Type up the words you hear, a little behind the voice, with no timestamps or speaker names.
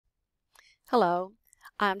Hello,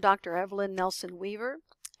 I'm Dr. Evelyn Nelson Weaver,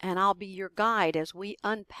 and I'll be your guide as we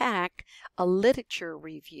unpack a literature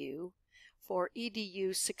review for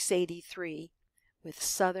EDU 683 with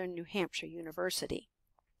Southern New Hampshire University.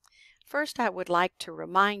 First, I would like to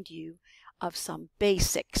remind you of some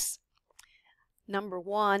basics. Number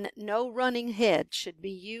one, no running head should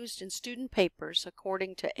be used in student papers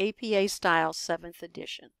according to APA Style 7th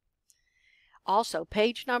edition. Also,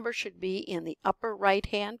 page number should be in the upper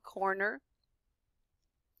right-hand corner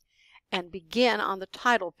and begin on the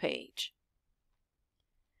title page.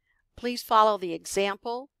 Please follow the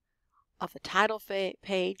example of the title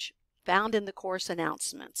page found in the course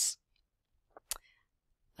announcements.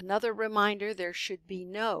 Another reminder, there should be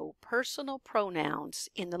no personal pronouns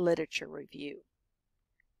in the literature review.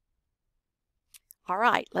 All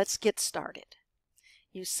right, let's get started.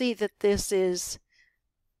 You see that this is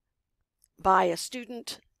by a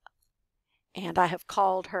student, and I have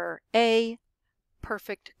called her a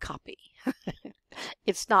perfect copy.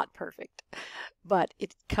 It's not perfect, but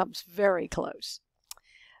it comes very close.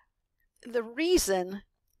 The reason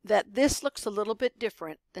that this looks a little bit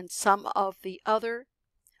different than some of the other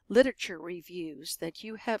literature reviews that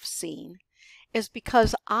you have seen is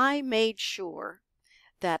because I made sure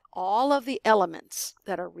that all of the elements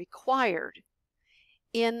that are required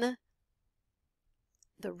in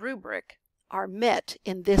the rubric are met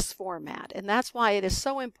in this format. And that's why it is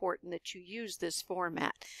so important that you use this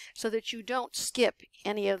format so that you don't skip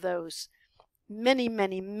any of those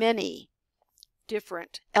many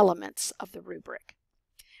different elements of the rubric.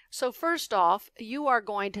 So first off, you are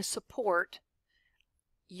going to support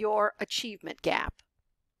your achievement gap.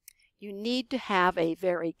 You need to have a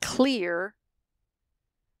very clear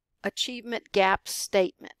achievement gap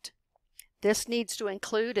statement. This needs to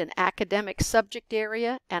include an academic subject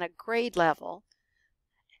area and a grade level,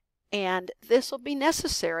 and this will be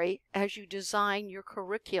necessary as you design your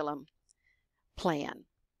curriculum plan.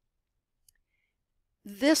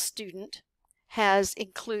 This student has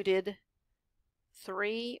included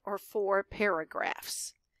 3 or 4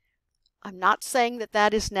 paragraphs. I'm not saying that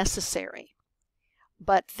that is necessary,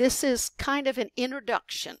 but this is kind of an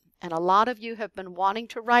introduction. And a lot of you have been wanting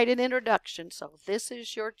to write an introduction, so this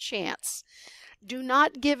is your chance. Do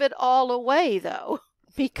not give it all away, though,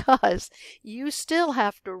 because you still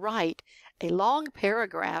have to write a long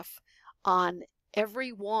paragraph on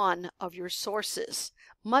every one of your sources,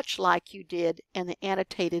 much like you did in the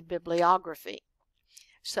annotated bibliography.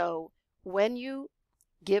 So when you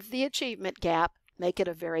give the achievement gap, make it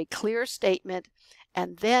a very clear statement,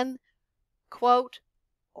 and then quote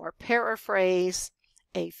or paraphrase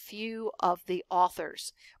a few of the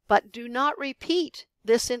authors, but do not repeat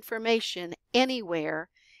this information anywhere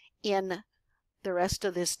in the rest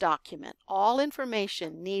of this document. All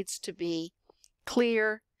information needs to be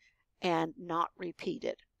clear and not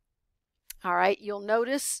repeated. All right, you'll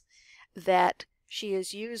notice that she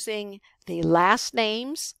is using the last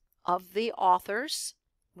names of the authors.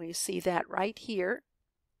 We see that right here.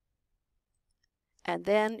 And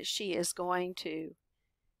then she is going to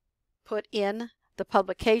put in the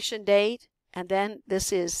publication date, and then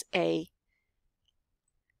this is a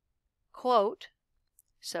quote.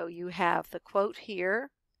 So you have the quote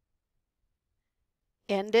here,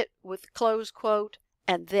 end it with close quote,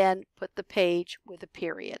 and then put the page with a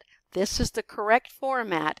period. This is the correct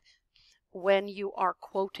format when you are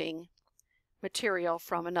quoting material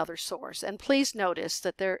from another source. And please notice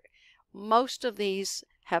that most of these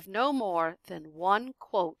have no more than one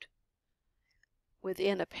quote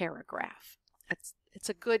within a paragraph. It's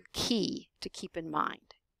a good key to keep in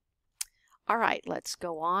mind. All right, let's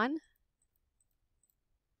go on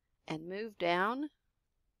and move down.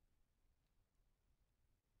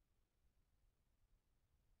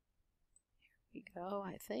 Here we go.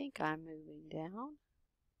 I think I'm moving down.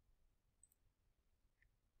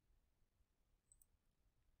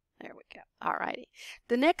 There we go. All righty.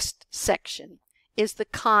 The next section is the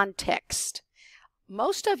context.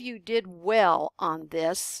 Most of you did well on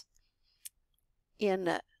this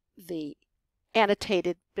in the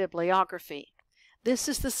annotated bibliography. This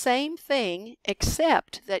is the same thing,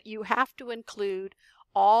 except that you have to include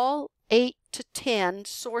all 8 to 10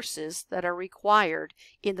 sources that are required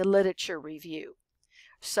in the literature review.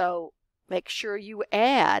 So make sure you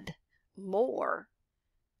add more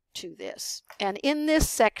to this. And in this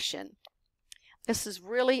section, this is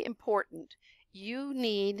really important. You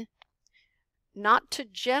need not to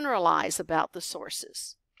generalize about the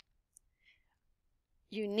sources.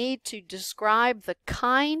 You need to describe the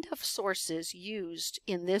kind of sources used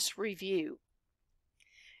in this review.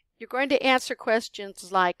 You're going to answer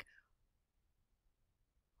questions like,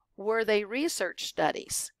 were they research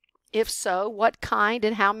studies? If so, what kind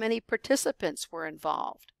and how many participants were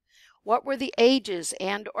involved? What were the ages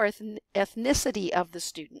and or ethnicity of the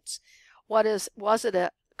students? Was it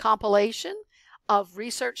a compilation of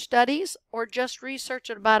research studies or just research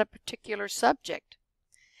about a particular subject?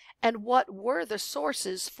 And what were the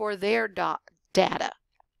sources for their data?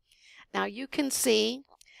 Now you can see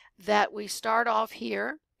that we start off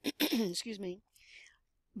here, excuse me,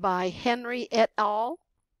 by Henry et al.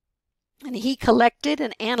 And he collected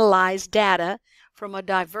and analyzed data from a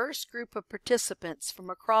diverse group of participants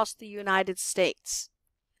from across the United States.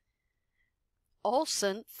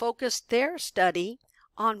 Olson focused their study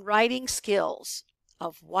on writing skills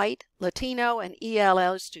of white, Latino, and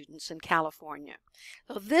ELL students in California.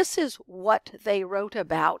 So this is what they wrote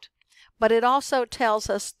about, but it also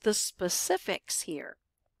tells us the specifics here.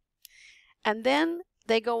 And then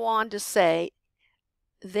they go on to say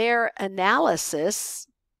their analysis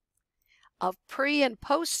of pre- and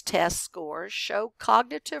post-test scores show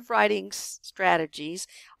cognitive writing strategies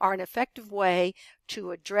are an effective way to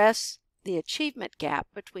address the achievement gap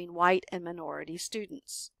between white and minority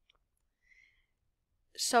students.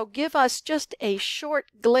 So give us just a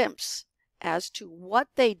short glimpse as to what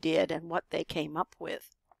they did and what they came up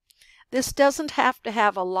with. This doesn't have to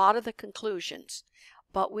have a lot of the conclusions,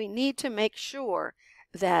 but we need to make sure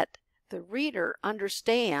that the reader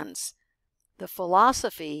understands the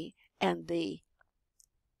philosophy and the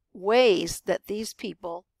ways that these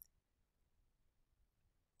people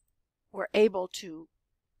were able to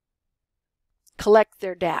collect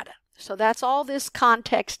their data. So that's all this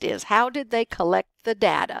context is. How did they collect the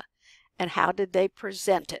data and how did they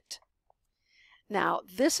present it? Now,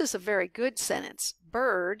 this is a very good sentence.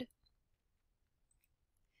 Bird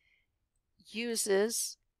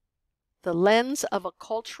uses the lens of a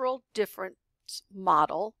cultural difference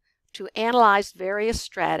model to analyze various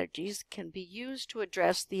strategies can be used to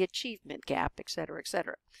address the achievement gap, etc.,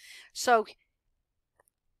 etc. So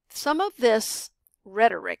some of this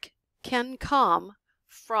rhetoric can come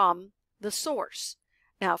from the source.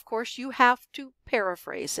 Now, of course, you have to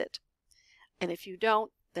paraphrase it. And if you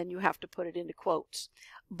don't, then you have to put it into quotes.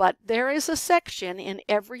 But there is a section in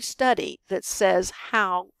every study that says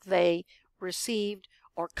how they received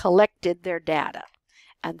or collected their data.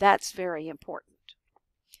 And that's very important.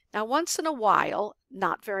 Now, once in a while,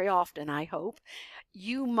 not very often, I hope,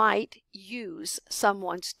 you might use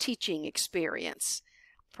someone's teaching experience.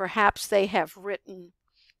 Perhaps they have written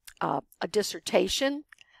a dissertation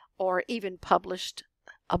or even published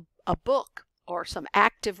a book or some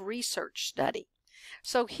active research study.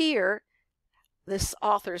 So here, this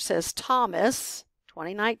author says Thomas,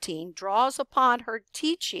 2019, draws upon her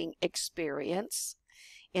teaching experience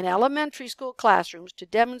in elementary school classrooms to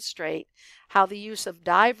demonstrate how the use of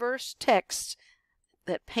diverse texts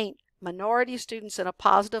that paint minority students in a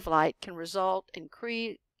positive light can result in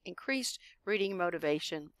increased reading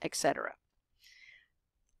motivation, etc.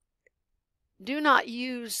 Do not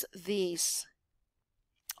use these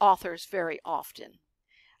authors very often.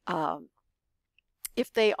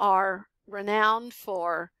 If they are renowned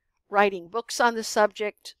for writing books on the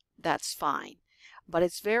subject, that's fine. But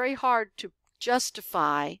it's very hard to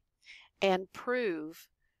justify and prove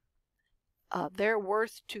their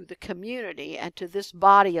worth to the community and to this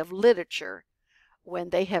body of literature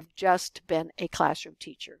when they have just been a classroom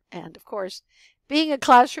teacher. And of course, being a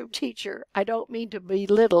classroom teacher, I don't mean to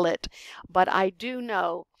belittle it, but I do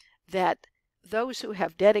know that those who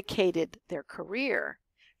have dedicated their career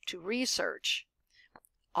to research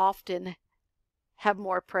often have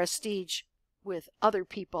more prestige with other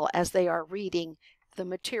people as they are reading the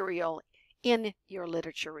material in your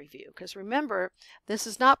literature review. Because remember, this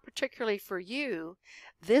is not particularly for you.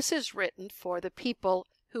 This is written for the people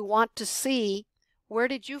who want to see where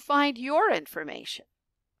did you find your information.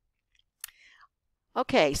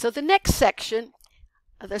 Okay, so the next section,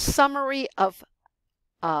 the summary of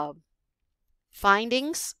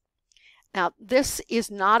findings. Now, this is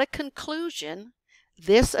not a conclusion.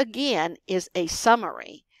 This, again, is a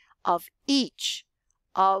summary of each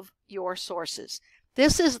of your sources.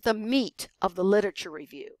 This is the meat of the literature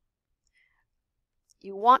review.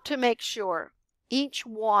 You want to make sure each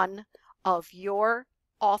one of your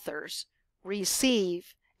authors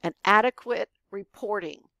receive an adequate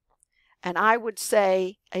reporting. And I would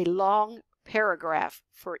say a long paragraph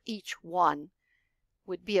for each one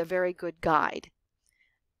would be a very good guide.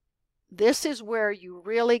 This is where you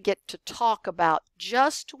really get to talk about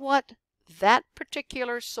just what that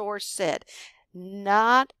particular source said,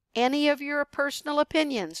 not any of your personal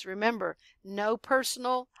opinions. Remember, no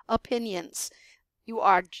personal opinions. You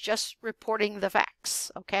are just reporting the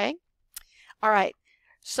facts, okay? All right,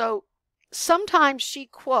 so sometimes she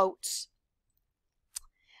quotes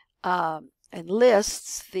and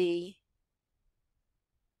lists the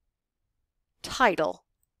title.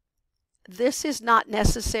 This is not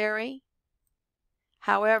necessary.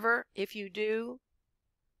 However, if you do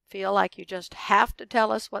feel like you just have to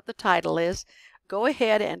tell us what the title is, go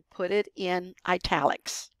ahead and put it in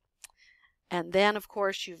italics. And then, of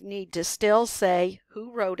course, you need to still say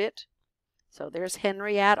who wrote it. So there's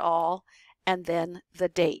Henry et al., and then the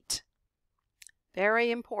date.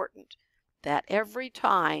 Very important that every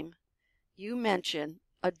time you mention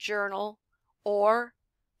a journal or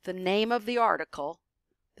the name of the article,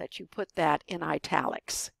 that you put that in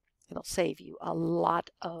italics. It'll save you a lot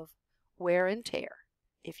of wear and tear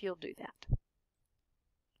if you'll do that.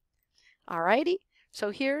 Alrighty, so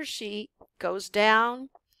here she goes down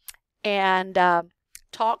and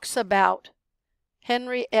talks about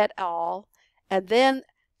Henry et al. And then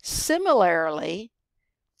similarly,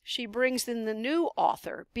 she brings in the new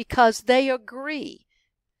author because they agree.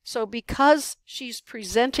 So because she's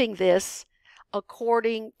presenting this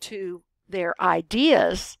according to their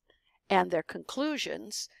ideas and their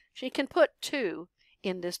conclusions, she can put 2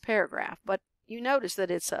 in this paragraph. But you notice that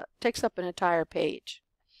it takes up an entire page.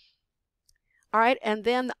 All right, and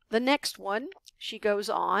then the next one, she goes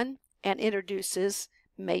on and introduces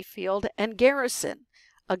Mayfield and Garrison.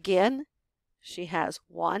 Again, she has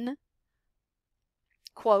 1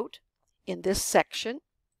 quote in this section,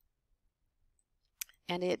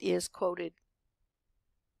 and it is quoted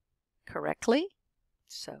correctly,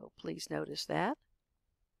 so please notice that.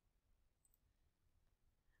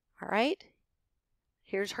 All right,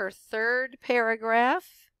 here's her 3rd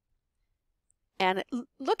paragraph, and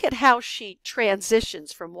look at how she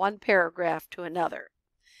transitions from one paragraph to another.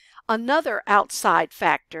 Another outside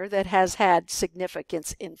factor that has had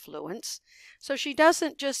significance influence, so she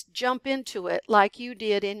doesn't just jump into it like you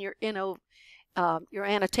did in your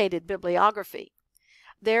annotated bibliography.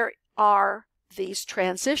 There are these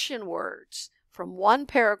transition words from one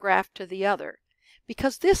paragraph to the other,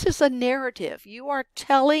 because this is a narrative. You are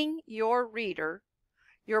telling your reader,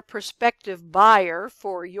 your prospective buyer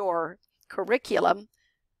for your curriculum,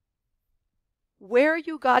 where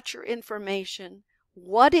you got your information,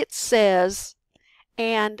 what it says,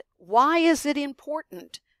 and why is it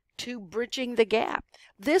important to bridging the gap.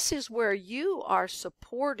 This is where you are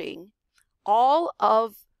supporting all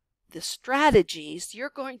of the strategies you're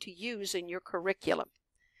going to use in your curriculum.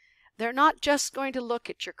 They're not just going to look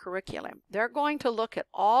at your curriculum. They're going to look at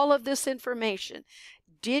all of this information.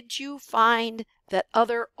 Did you find that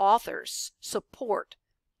other authors support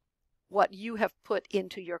what you have put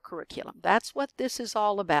into your curriculum? That's what this is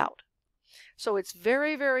all about. So it's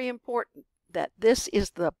very, very important that this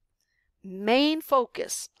is the main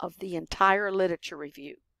focus of the entire literature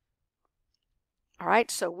review. All right,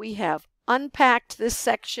 so we have unpacked this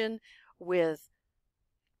section with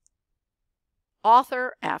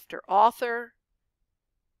author after author,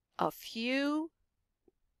 a few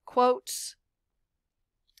quotes,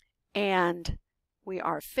 and we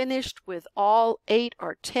are finished with all 8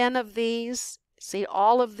 or 10 of these. See,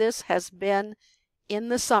 all of this has been in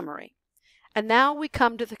the summary. And now we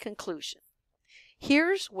come to the conclusion.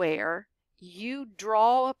 Here's where you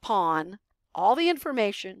draw upon all the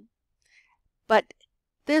information, but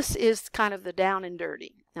this is kind of the down and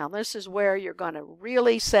dirty. Now, this is where you're going to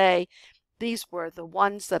really say, these were the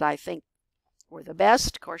ones that I think were the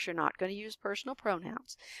best. Of course, you're not going to use personal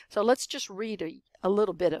pronouns. So let's just read a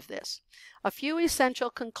little bit of this. A few essential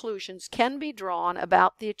conclusions can be drawn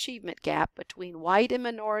about the achievement gap between white and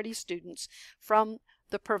minority students from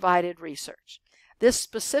the provided research. This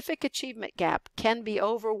specific achievement gap can be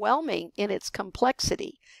overwhelming in its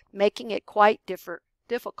complexity, making it quite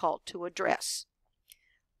difficult to address.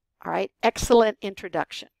 All right, excellent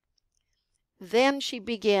introduction. Then she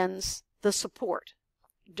begins the support.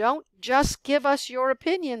 Don't just give us your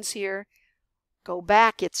opinions here. Go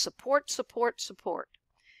back. It's support, support, support.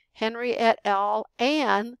 Henry et al.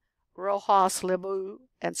 And Rojas, Lebu,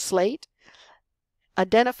 and Slate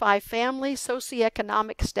identify family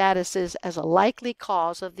socioeconomic statuses as a likely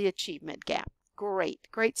cause of the achievement gap. Great,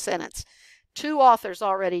 great sentence. 2 authors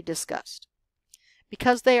already discussed.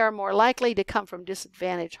 Because they are more likely to come from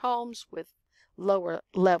disadvantaged homes with lower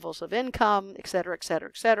levels of income, etc., etc.,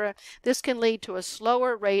 etc. This can lead to a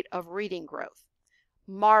slower rate of reading growth.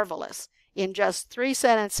 Marvelous. In just 3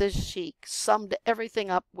 sentences, she summed everything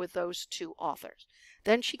up with those 2 authors.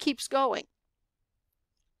 Then she keeps going.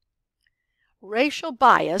 Racial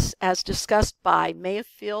bias, as discussed by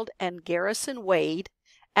Mayfield and Garrison Wade,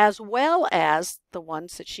 as well as the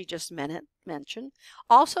ones that she just mentioned,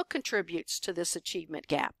 also contributes to this achievement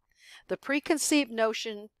gap. The preconceived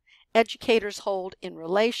notion educators hold in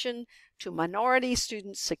relation to minority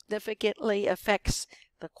students significantly affects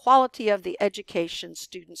the quality of the education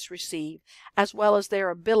students receive, as well as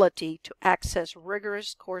their ability to access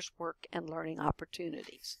rigorous coursework and learning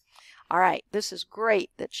opportunities. All right, this is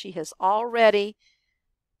great that she has already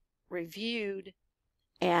reviewed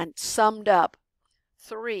and summed up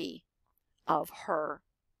 3 of her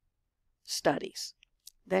studies.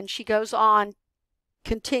 Then she goes on,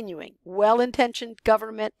 continuing, well-intentioned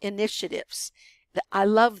government initiatives. I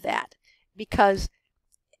love that because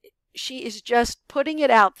she is just putting it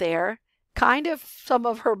out there, kind of some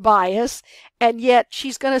of her bias, and yet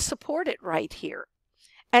she's going to support it right here.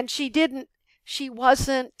 And she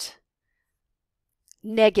wasn't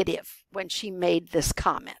negative when she made this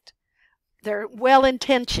comment. They're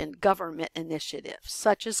well-intentioned government initiatives,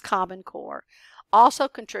 such as Common Core, also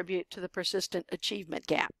contribute to the persistent achievement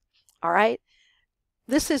gap. All right?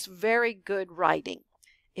 This is very good writing.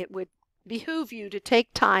 It would behoove you to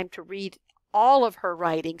take time to read all of her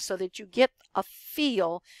writing so that you get a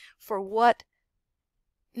feel for what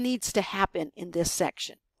needs to happen in this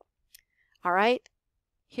section. All right?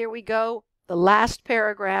 Here we go. The last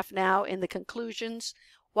paragraph now in the conclusions.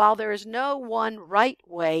 While there is no one right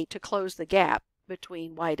way to close the gap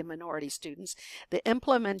between white and minority students, the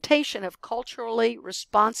implementation of culturally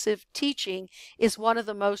responsive teaching is one of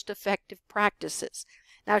the most effective practices.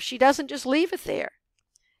 Now, she doesn't just leave it there.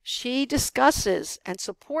 She discusses and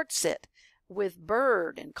supports it with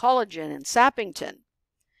Bird and Collagen and Sappington.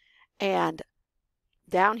 And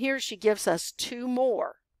down here she gives us 2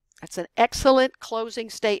 more. That's an excellent closing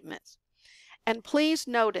statement. And please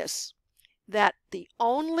notice that the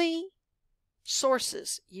only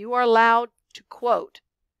sources you are allowed to quote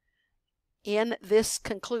in this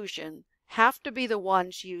conclusion have to be the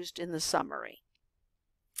ones used in the summary.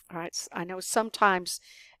 All right, I know sometimes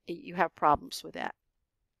you have problems with that.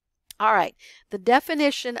 All right, the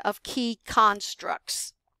definition of key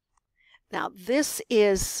constructs. Now, this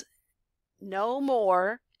is no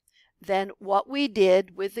more than what we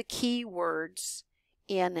did with the key words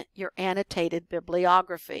in your annotated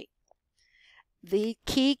bibliography. The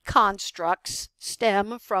key constructs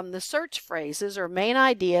stem from the search phrases or main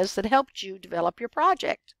ideas that helped you develop your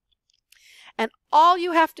project. And all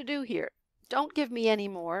you have to do here, don't give me any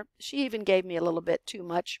more. She even gave me a little bit too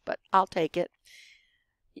much, but I'll take it.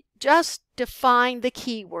 Just define the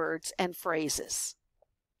keywords and phrases.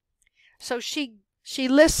 So she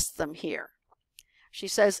lists them here. She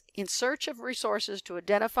says, in search of resources to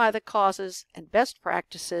identify the causes and best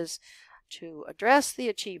practices to address the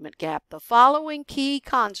achievement gap, the following key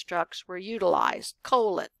constructs were utilized, :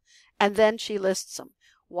 and then she lists them.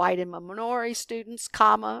 White and minority students,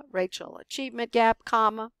 racial achievement gap,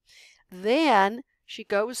 Then she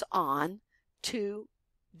goes on to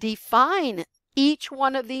define each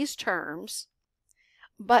one of these terms,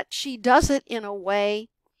 but she does it in a way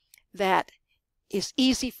that is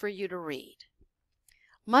easy for you to read.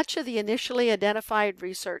 Much of the initially identified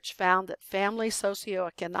research found that family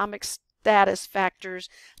socioeconomic status factors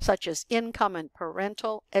such as income and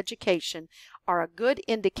parental education are a good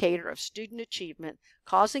indicator of student achievement,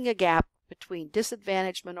 causing a gap between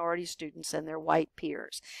disadvantaged minority students and their white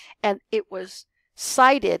peers. And it was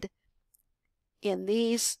cited in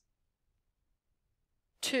these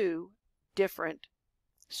 2 different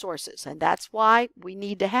sources, and that's why we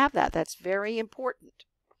need to have that. That's very important.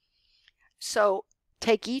 So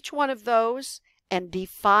take each one of those and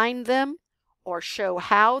define them or show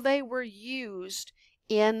how they were used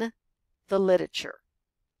in the literature.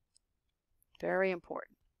 Very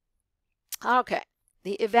important. Okay,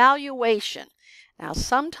 the evaluation. Now,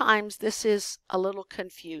 sometimes this is a little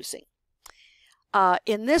confusing.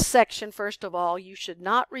 In this section, first of all, you should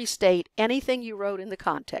not restate anything you wrote in the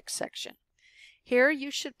context section. Here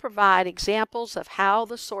you should provide examples of how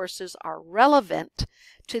the sources are relevant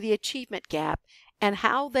to the achievement gap and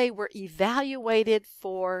how they were evaluated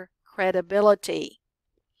for credibility.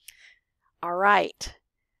 All right.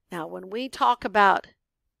 Now, when we talk about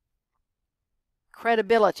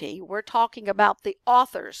credibility, we're talking about the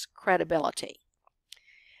author's credibility.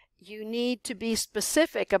 You need to be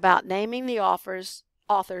specific about naming the authors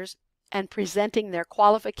and presenting their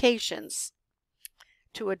qualifications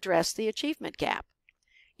to address the achievement gap.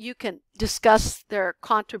 You can discuss their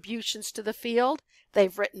contributions to the field.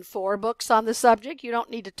 They've written 4 books on the subject. You don't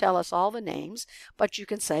need to tell us all the names, but you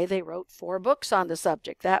can say they wrote 4 books on the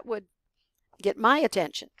subject. That would get my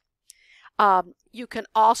attention. You can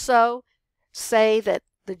also say that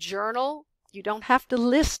the journal, you don't have to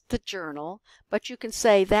list the journal, but you can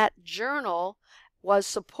say that journal was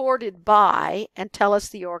supported by and tell us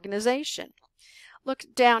the organization. Look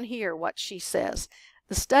down here what she says.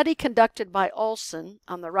 The study conducted by Olson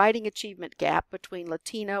on the writing achievement gap between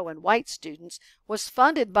Latino and white students was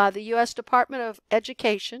funded by the U.S. Department of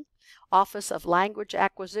Education, Office of Language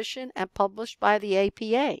Acquisition, and published by the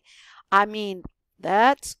APA. I mean,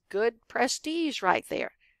 that's good prestige right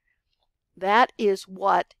there. That is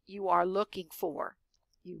what you are looking for.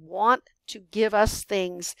 You want to give us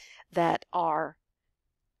things that are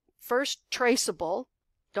first traceable.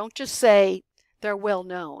 Don't just say they're well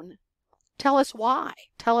known. Tell us why.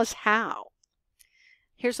 Tell us how.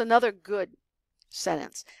 Here's another good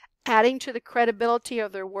sentence. Adding to the credibility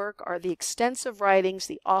of their work are the extensive writings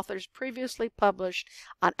the authors previously published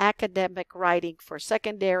on academic writing for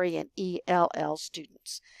secondary and ELL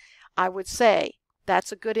students. I would say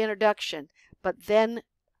that's a good introduction, but then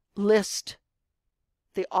list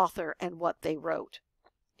the author and what they wrote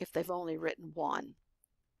if they've only written one.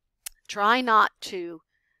 Try not to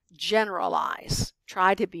generalize.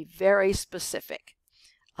 Try to be very specific.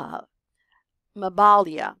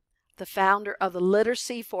 Mabalia, the founder of the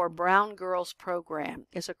Literacy for Brown Girls program,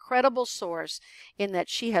 is a credible source in that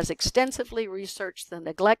she has extensively researched the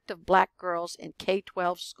neglect of black girls in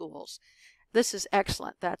K-12 schools. This is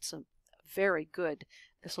excellent. That's a very good.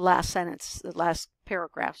 This last sentence, the last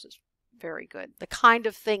paragraph is very good. The kind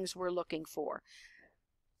of things we're looking for.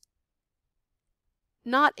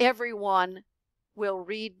 Not everyone will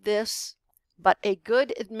read this, but a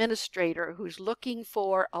good administrator who's looking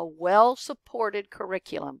for a well-supported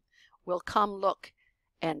curriculum will come look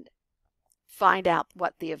and find out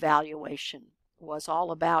what the evaluation was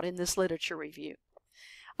all about in this literature review.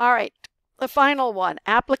 All right, the final one,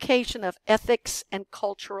 application of ethics and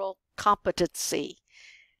cultural competency.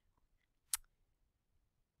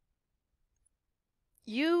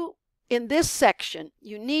 In this section,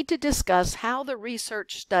 you need to discuss how the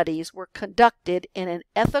research studies were conducted in an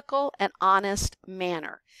ethical and honest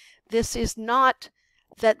manner. This is not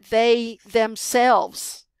that they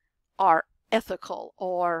themselves are ethical,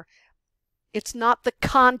 or it's not the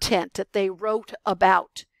content that they wrote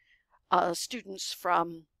about students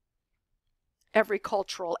from every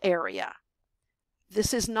cultural area.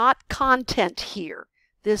 This is not content here.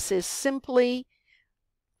 This is simply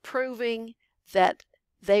proving that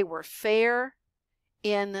they were fair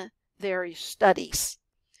in their studies.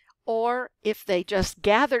 Or if they just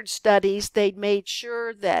gathered studies, they made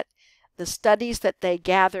sure that the studies that they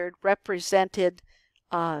gathered represented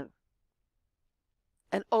an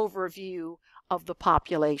overview of the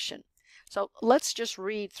population. So let's just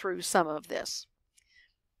read through some of this.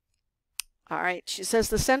 All right, she says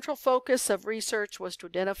the central focus of research was to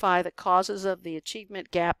identify the causes of the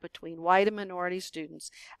achievement gap between white and minority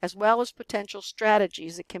students, as well as potential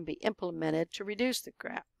strategies that can be implemented to reduce the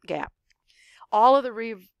gap. All of the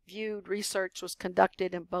reviewed research was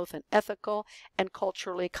conducted in both an ethical and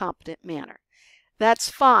culturally competent manner. That's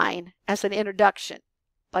fine as an introduction,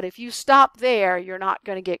 but if you stop there, you're not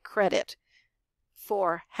going to get credit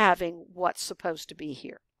for having what's supposed to be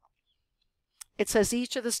here. It says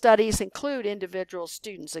each of the studies include individual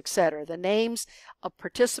students, etc. The names of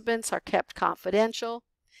participants are kept confidential.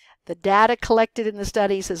 The data collected in the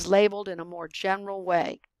studies is labeled in a more general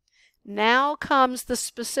way. Now comes the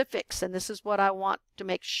specifics, and this is what I want to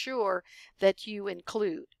make sure that you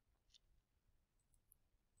include.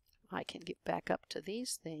 I can get back up to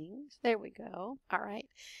these things. There we go. All right.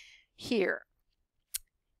 Here,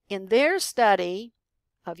 in their study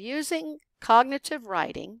of using cognitive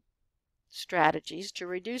writing strategies to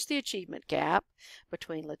reduce the achievement gap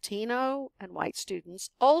between Latino and white students,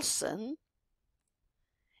 Olson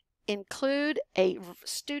include a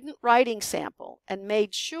student writing sample and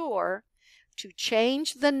made sure to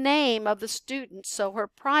change the name of the student so her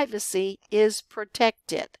privacy is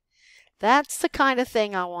protected. That's the kind of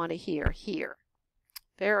thing I want to hear here.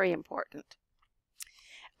 Very important.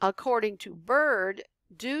 According to Bird,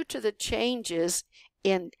 due to the changes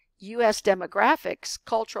in U.S. demographics,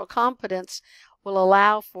 cultural competence will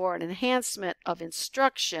allow for an enhancement of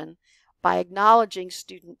instruction by acknowledging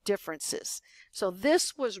student differences. So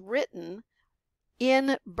this was written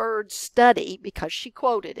in Bird's study because she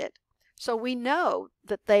quoted it. So we know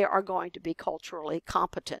that they are going to be culturally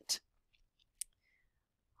competent.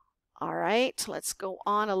 All right, let's go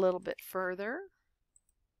on a little bit further.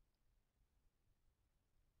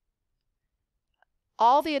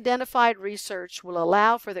 All the identified research will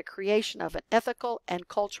allow for the creation of an ethical and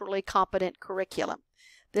culturally competent curriculum.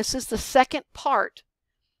 This is the second part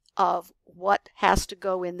of what has to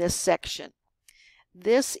go in this section.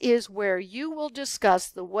 This is where you will discuss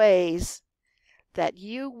the ways that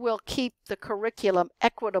you will keep the curriculum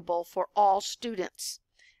equitable for all students.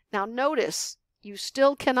 Now notice, you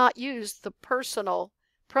still cannot use the personal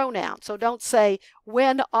pronoun. So don't say,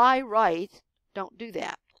 when I write, don't do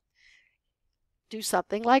that. Do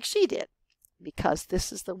something like she did, because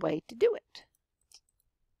this is the way to do it.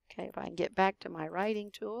 Okay, if I can get back to my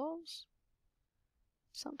writing tools.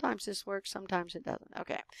 Sometimes this works, sometimes it doesn't.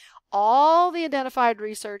 Okay. All the identified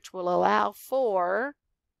research will allow for,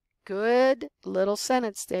 good little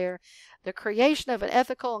sentence there, the creation of an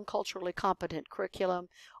ethical and culturally competent curriculum,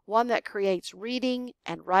 one that creates reading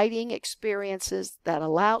and writing experiences that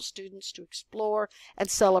allow students to explore and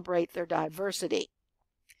celebrate their diversity.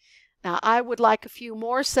 Now, I would like a few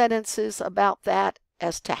more sentences about that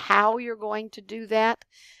as to how you're going to do that,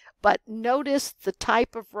 but notice the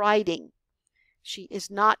type of writing. She is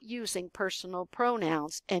not using personal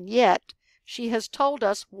pronouns, and yet she has told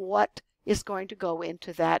us what is going to go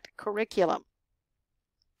into that curriculum.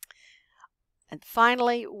 And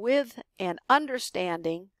finally, with an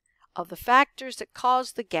understanding of the factors that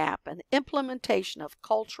cause the gap and implementation of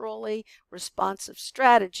culturally responsive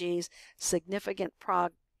strategies, significant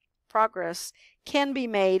progress can be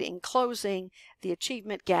made in closing the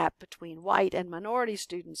achievement gap between white and minority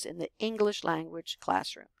students in the English language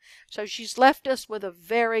classroom. So she's left us with a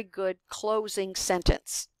very good closing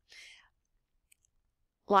sentence.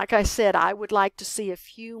 Like I said, I would like to see a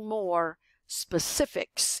few more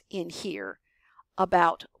specifics in here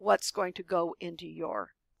about what's going to go into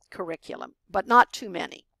your curriculum, but not too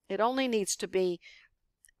many. It only needs to be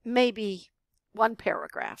maybe one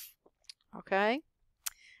paragraph. Okay?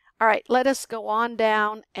 All right, let us go on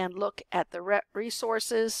down and look at the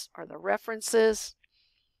resources or the references.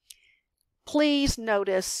 Please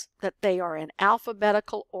notice that they are in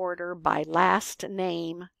alphabetical order by last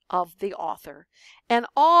name of the author, and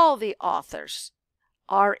all the authors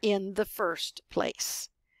are in the first place.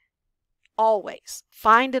 Always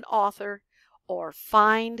find an author or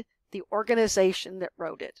find the organization that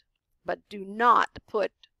wrote it, but do not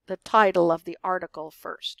put the title of the article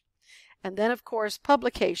first. And then, of course,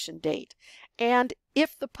 publication date. And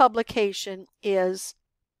if the publication is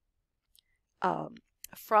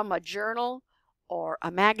from a journal or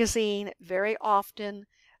a magazine, very often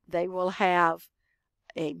they will have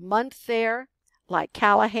a month there, like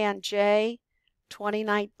Callahan J,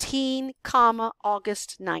 2019,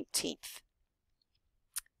 August 19th.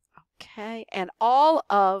 Okay, and all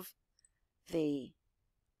of the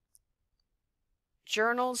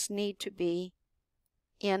journals need to be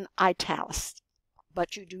in italics,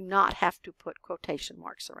 but you do not have to put quotation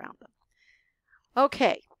marks around them.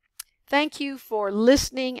 Okay, thank you for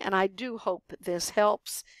listening, and I do hope this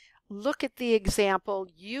helps. Look at the example,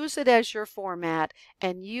 use it as your format,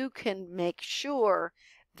 and you can make sure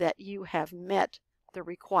that you have met the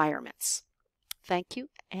requirements. Thank you,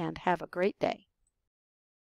 and have a great day.